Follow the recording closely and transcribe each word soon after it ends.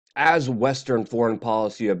As Western foreign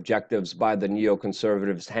policy objectives by the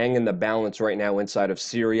neoconservatives hang in the balance right now inside of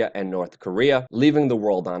Syria and North Korea, leaving the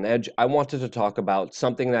world on edge, I wanted to talk about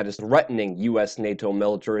something that is threatening US NATO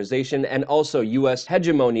militarization and also US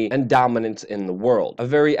hegemony and dominance in the world. A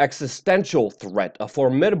very existential threat, a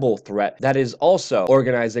formidable threat that is also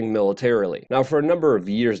organizing militarily. Now, for a number of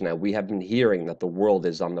years now, we have been hearing that the world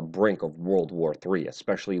is on the brink of World War III,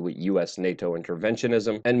 especially with US NATO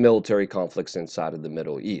interventionism and military conflicts inside of the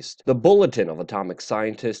Middle East. The Bulletin of Atomic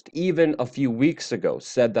Scientists, even a few weeks ago,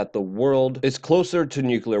 said that the world is closer to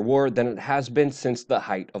nuclear war than it has been since the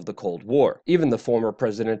height of the Cold War. Even the former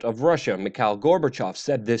president of Russia, Mikhail Gorbachev,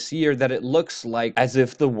 said this year that it looks like as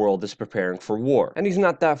if the world is preparing for war. And he's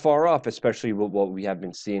not that far off, especially with what we have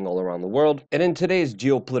been seeing all around the world. And in today's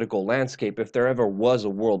geopolitical landscape, if there ever was a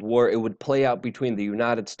world war, it would play out between the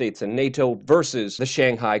United States and NATO versus the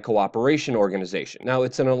Shanghai Cooperation Organization. Now,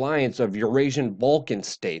 it's an alliance of Eurasian Balkan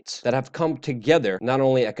states that have come together not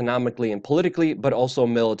only economically and politically, but also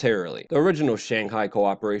militarily. The original Shanghai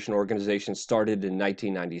Cooperation Organization started in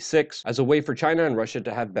 1996 as a way for China and Russia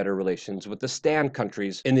to have better relations with the stand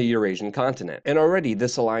countries in the Eurasian continent. And already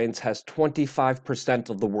this alliance has 25%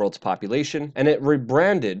 of the world's population, and it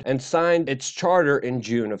rebranded and signed its charter in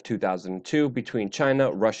June of 2002 between China,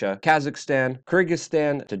 Russia, Kazakhstan,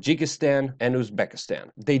 Kyrgyzstan, Tajikistan, and Uzbekistan.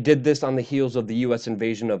 They did this on the heels of the US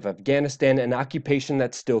invasion of Afghanistan, an occupation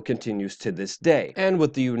that still continues to this day. And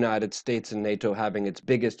with the United States and NATO having its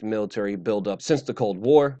biggest military buildup since the Cold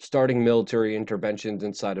War, starting military interventions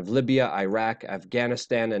inside of Libya, Iraq,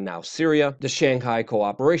 Afghanistan, and now Syria, the Shanghai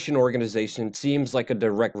Cooperation Organization seems like a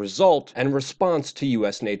direct result and response to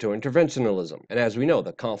US NATO interventionism. And as we know,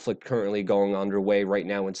 the conflict currently going underway right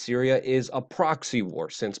now in Syria is a proxy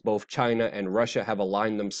war, since both China and Russia have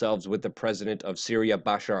aligned themselves with the president of Syria,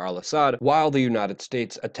 Bashar al-Assad, while the United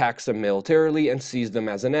States attacks them militarily and sees them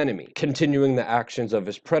as an enemy, continuing the actions of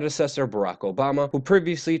his predecessor Barack Obama, who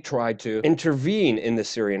previously tried to intervene in the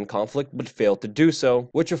Syrian conflict but failed to do so,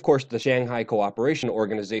 which of course the Shanghai Cooperation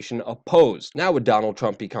Organization opposed. Now with Donald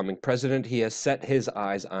Trump becoming president, he has set his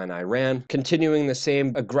eyes on Iran, continuing the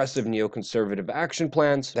same aggressive neoconservative action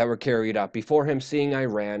plans that were carried out before him, seeing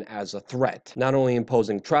Iran as a threat, not only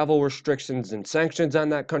imposing travel restrictions and sanctions on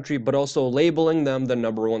that country, but also labeling them the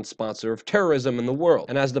 #1 sponsor of terrorism in the world.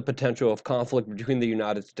 And as the potential of conflict between the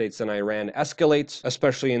United States and Iran escalates,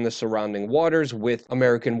 especially in the surrounding waters with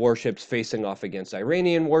American warships facing off against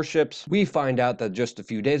Iranian warships, we find out that just a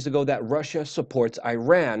few days ago that Russia supports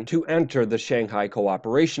Iran to enter the Shanghai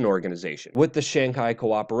Cooperation Organization. With the Shanghai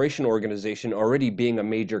Cooperation Organization already being a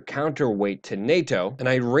major counterweight to NATO, an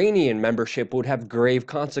Iranian membership would have grave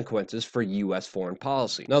consequences for US foreign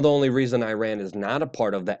policy. Now, the only reason Iran is not a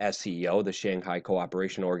part of the SCO, the Shanghai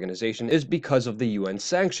Cooperation Organization, is because of the UN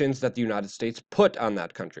sanctions that the United States put on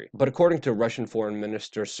that country. But according to Russian Foreign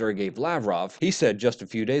Minister Sergei Lavrov, he said just a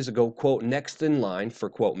few days ago, quote, next in line for,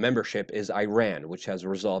 quote, membership is Iran, which has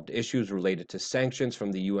resolved issues related to sanctions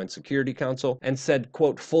from the UN Security Council and said,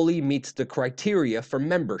 quote, fully meets the criteria for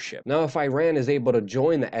membership. Now, if Iran is able to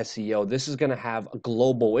join the SCO, this is going to have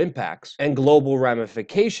global impacts and global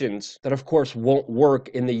ramifications that, of course, won't work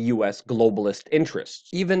in the US globalist interests.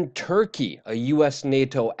 Even Turkey, a US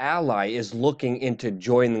NATO ally, is looking into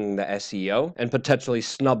joining the SCO and potentially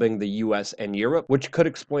snubbing the US and Europe, which could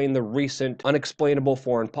explain the recent unexplainable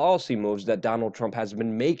foreign policy moves that Donald Trump has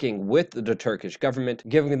been making with the Turkish government,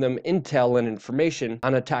 giving them intel and information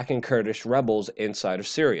on attacking Kurdish rebels inside of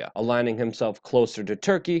Syria, aligning himself closer to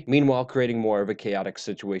Turkey, meanwhile creating more of a chaotic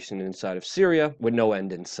situation inside of Syria with no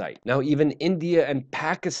end in sight. Now, even India and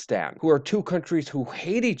Pakistan, who are two countries who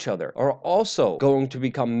hate each other, are also going to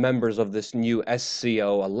become members of this new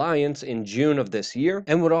SCO alliance in June of this year.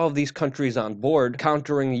 And with all of these countries on board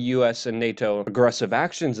countering US and NATO aggressive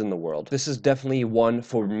actions in the world, this is definitely one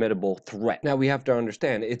formidable threat. Now, we have to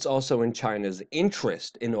understand it's also in China's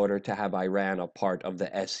interest in order to have Iran a part of the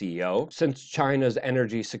SCO, since China's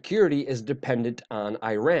energy security is dependent on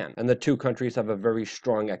Iran, and the two countries have a very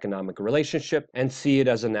strong economic relationship and see it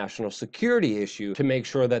as a national security issue to make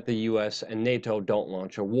sure that the US and NATO don't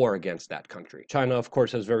launch a war against that country. China, of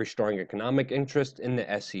course, has very strong economic interest in the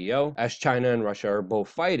SCO, as China and Russia are both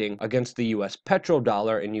fighting against the US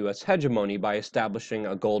petrodollar and US hegemony by establishing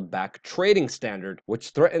a gold-backed trading standard, which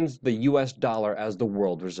threatens the US dollar as the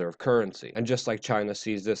world reserve currency. And just like China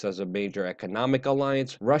sees this as a major economic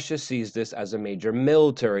alliance, Russia sees this as a major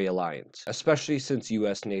military alliance, especially since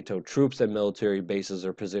US NATO troops and military bases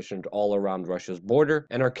are positioned all around Russia's border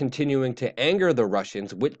and are continuing to anger the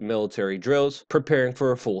Russians with military drills, preparing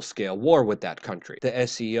for a full-scale war with that country. The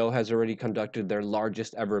SCO has already conducted their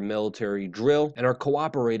largest ever military drill and are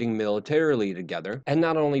cooperating militarily together, and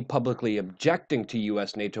not only publicly objecting to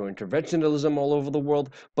US NATO interventionism all over the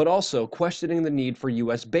world, but also questioning the need for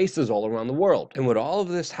US bases all around the world. And with all of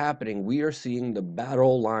this happening, we are seeing the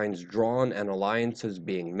battle lines drawn and alliances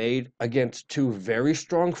being made against two very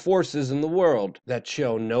strong forces in the world that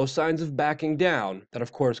show no signs of backing down, that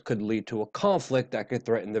of course could lead to a conflict that could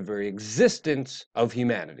threaten the very existence of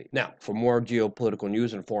humanity. Now, for more geopolitical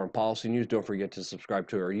news and foreign policy news, don't forget to subscribe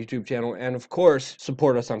to our YouTube channel, and of course,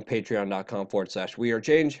 support us on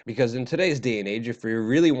patreon.com/WeAreChange, because in today's day and age, if you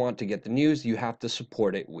really want to get the news, you have to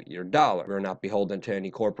support it with your dollar. We're not beholden to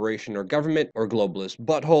any corporation or government or globalist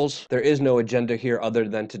buttholes. There is no agenda here other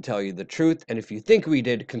than to tell you the truth, and if you think we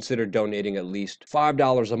did, consider donating at least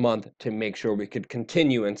 $5 a month to make sure we could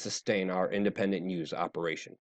continue and sustain our independent news operation.